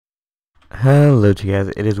Hello to you guys,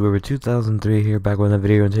 it is Weaver 2003 here, back with another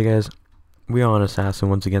video, and today guys, we are on Assassin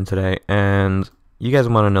once again today, and you guys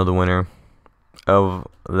want to know the winner of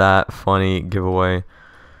that funny giveaway,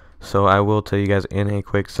 so I will tell you guys in a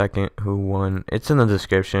quick second who won. It's in the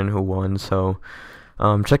description who won, so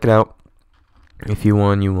check it out. If you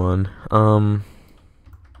won, you won.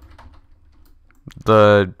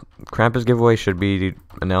 The Krampus giveaway should be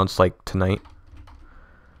announced like tonight,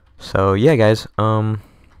 so yeah guys, okay,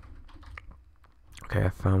 I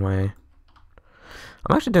found my...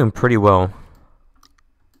 I'm actually doing pretty well.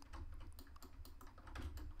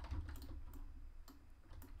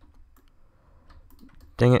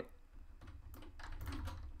 Dang it.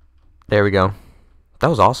 There we go. That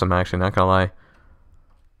was awesome, actually, not gonna lie.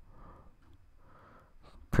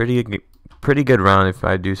 Pretty good round, if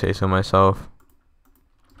I do say so myself.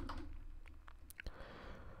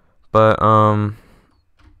 But,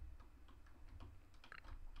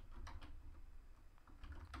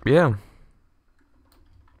 yeah.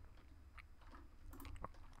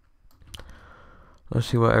 Let's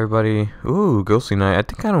see what everybody... Ooh, Ghostly Knight. I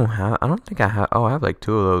don't think I have... Oh, I have like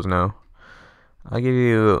 2 of those now. I'll give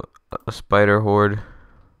you a Spider Horde.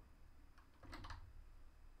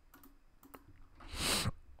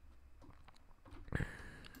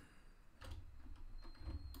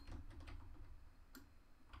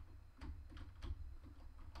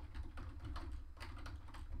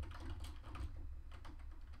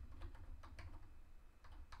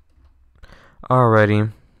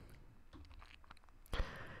 Alrighty.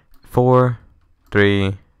 4,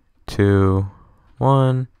 3, 2,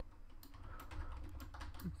 1.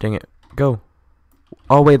 Dang it. Go.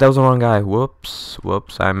 Oh, wait, that was the wrong guy. Whoops.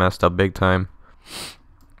 I messed up big time.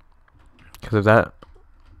 Because of that...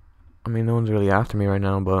 I mean, no one's really after me right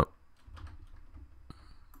now, but...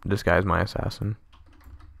 This guy's my assassin.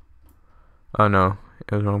 Oh, no.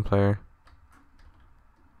 It was the wrong player.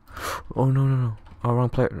 Oh, no. Oh, wrong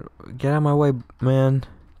player. Get out of my way, man.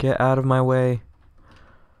 Get out of my way.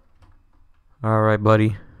 Alright,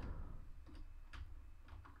 buddy.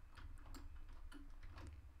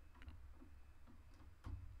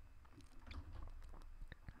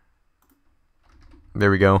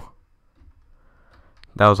 There we go.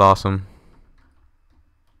 That was awesome.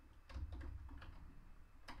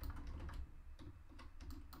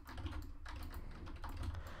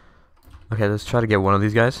 Okay, let's try to get one of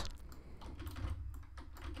these guys.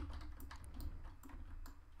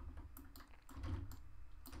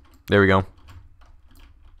 There we go.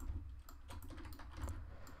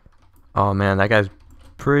 Oh man, that guy's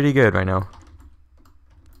pretty good right now.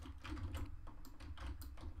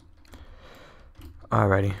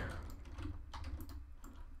 Alrighty.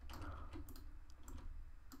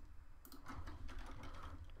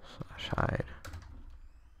 Slash hide.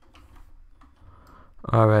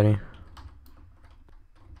 Alrighty.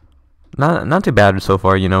 Not too bad so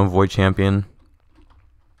far, you know, Void Champion.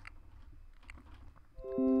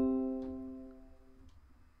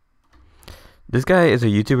 This guy is a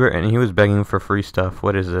YouTuber and he was begging for free stuff.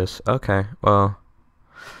 What is this? Okay, well.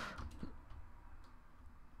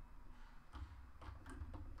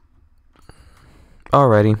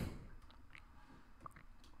 Alrighty.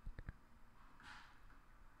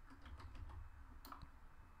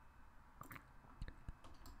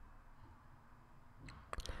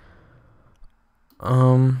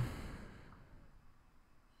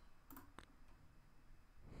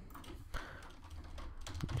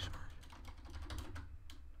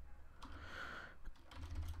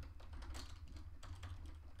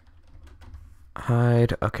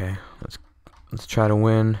 Hide. Okay, let's try to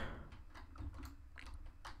win.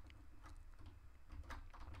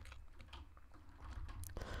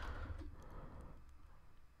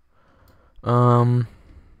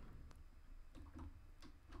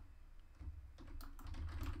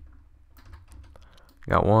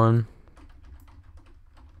 Got one.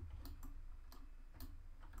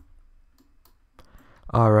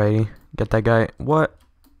 Alrighty, get that guy. What?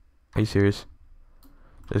 Are you serious?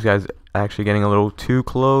 This guy's actually getting a little too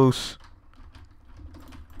close.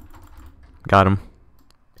 Got him.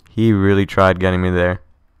 He really tried getting me there.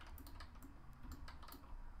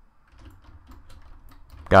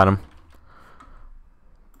 Got him.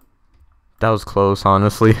 That was close,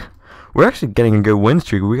 honestly. We're actually getting a good win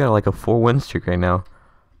streak. We got like a 4-win streak right now.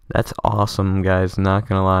 That's awesome, guys. Not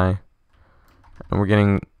gonna lie. And we're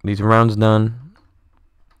getting these rounds done.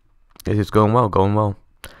 It's going well,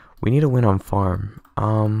 We need a win on farm.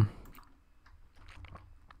 Thank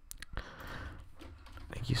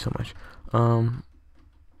you so much.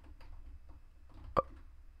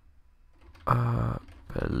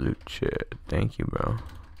 Peluche. Thank you, bro.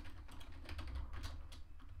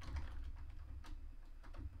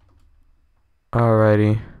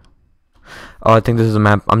 Alrighty. Oh, I think this is a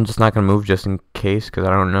map. I'm just not gonna move just in case, because I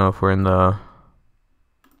don't know if we're in the...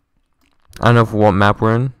 I don't know what map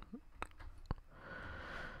we're in.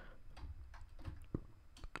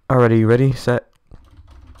 Alrighty, you ready? Set.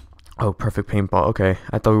 Oh, perfect paintball. Okay,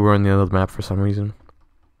 I thought we were on the other map for some reason.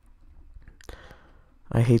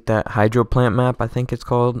 I hate that hydro plant map, I think it's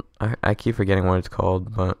called. I keep forgetting what it's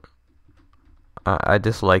called, but I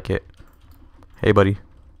dislike it. Hey, buddy.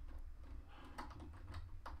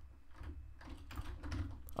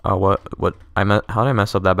 Oh, what? How did I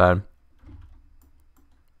mess up that bad?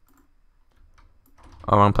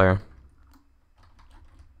 Oh, wrong player.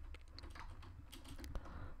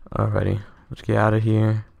 Alrighty, let's get out of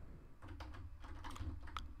here.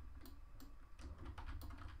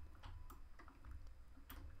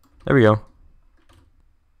 There we go.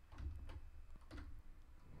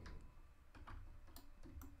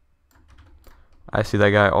 I see that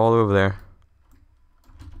guy all over there.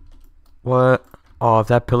 What? Oh, if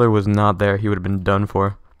that pillar was not there, he would have been done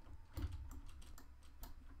for.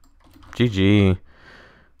 GG.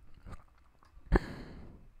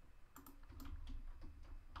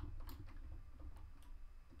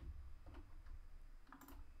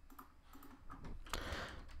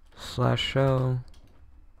 Slash show.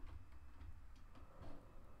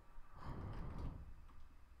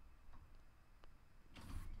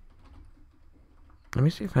 Let me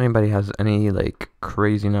see if anybody has any, like,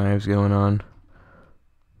 crazy knives going on.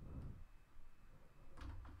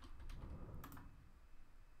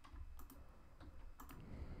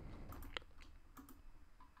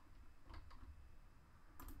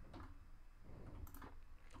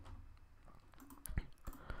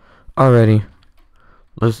 Alrighty.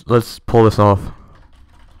 Let's pull this off.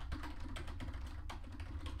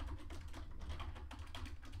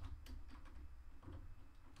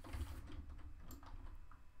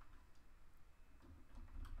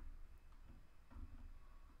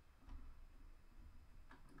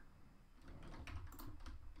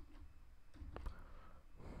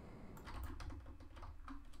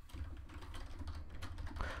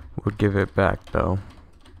 We'll give it back though.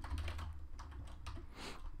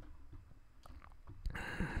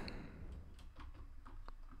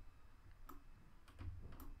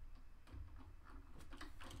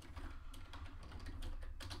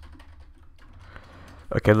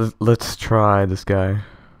 Okay, let's try this guy.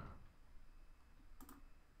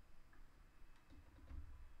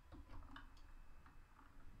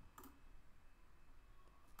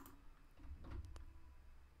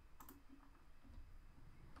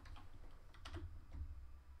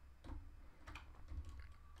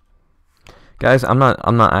 Guys, I'm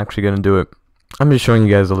not actually gonna do it. I'm just showing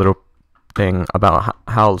you guys a little thing about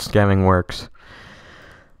how scamming works.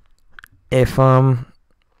 If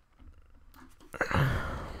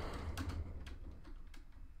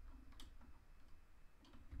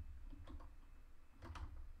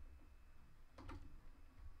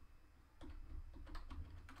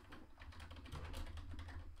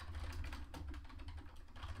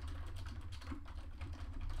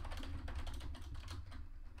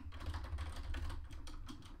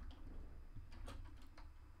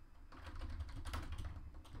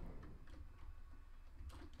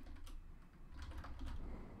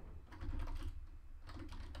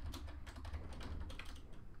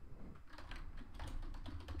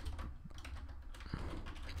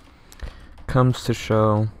comes to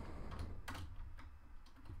show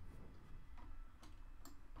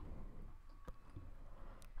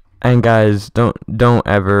and guys, don't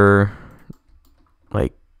ever,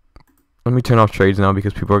 like, let me turn off trades now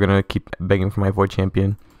because people are gonna keep begging for my void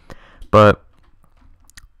champion. But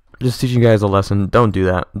just teaching you guys a lesson, don't do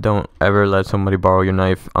that. Don't ever let somebody borrow your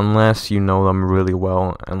knife unless you know them really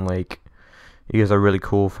well and, like, you guys are really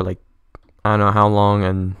cool for, like, I don't know how long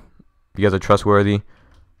and you guys are trustworthy.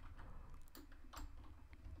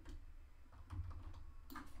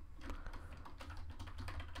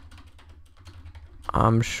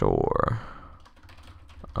 I'm sure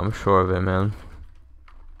of it, man.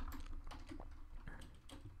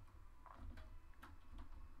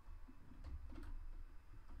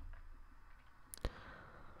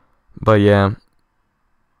 But yeah,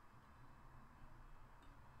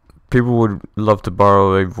 people would love to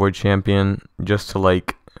borrow a void champion just to,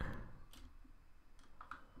 like,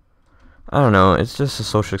 I don't know, it's just a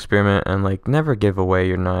social experiment, and, like, never give away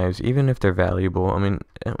your knives, even if they're valuable. I mean,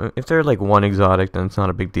 if they're, like, one exotic, then it's not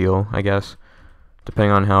a big deal, I guess.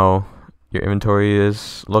 Depending on how your inventory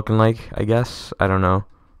is looking like, I guess. I don't know.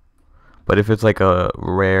 But if it's, like, a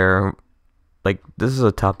rare, like, this is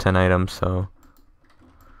a top 10 item, so,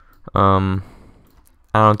 I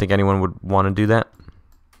don't think anyone would want to do that.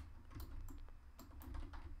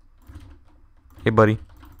 Hey, buddy.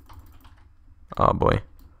 Oh, boy.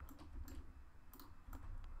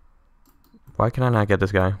 Why can I not get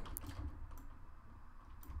this guy?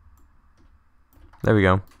 There we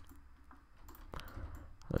go.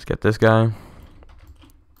 Let's get this guy.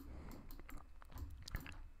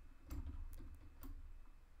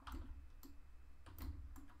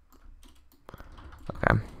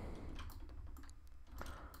 Okay.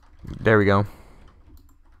 There we go.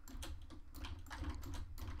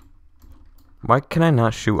 Why can I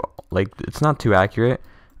not shoot? Like, it's not too accurate.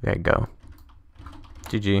 Okay, go.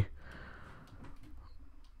 GG.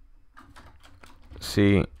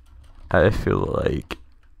 See, I feel like...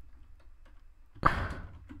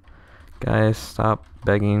 Guys, stop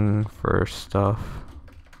begging for stuff.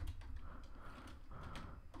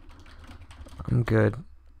 I'm good.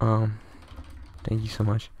 Thank you so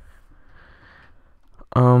much.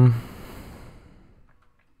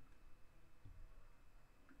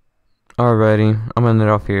 Alrighty, I'm gonna end it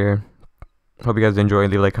off here. Hope you guys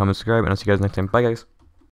enjoyed. Leave a like, comment, subscribe, and I'll see you guys next time. Bye, guys.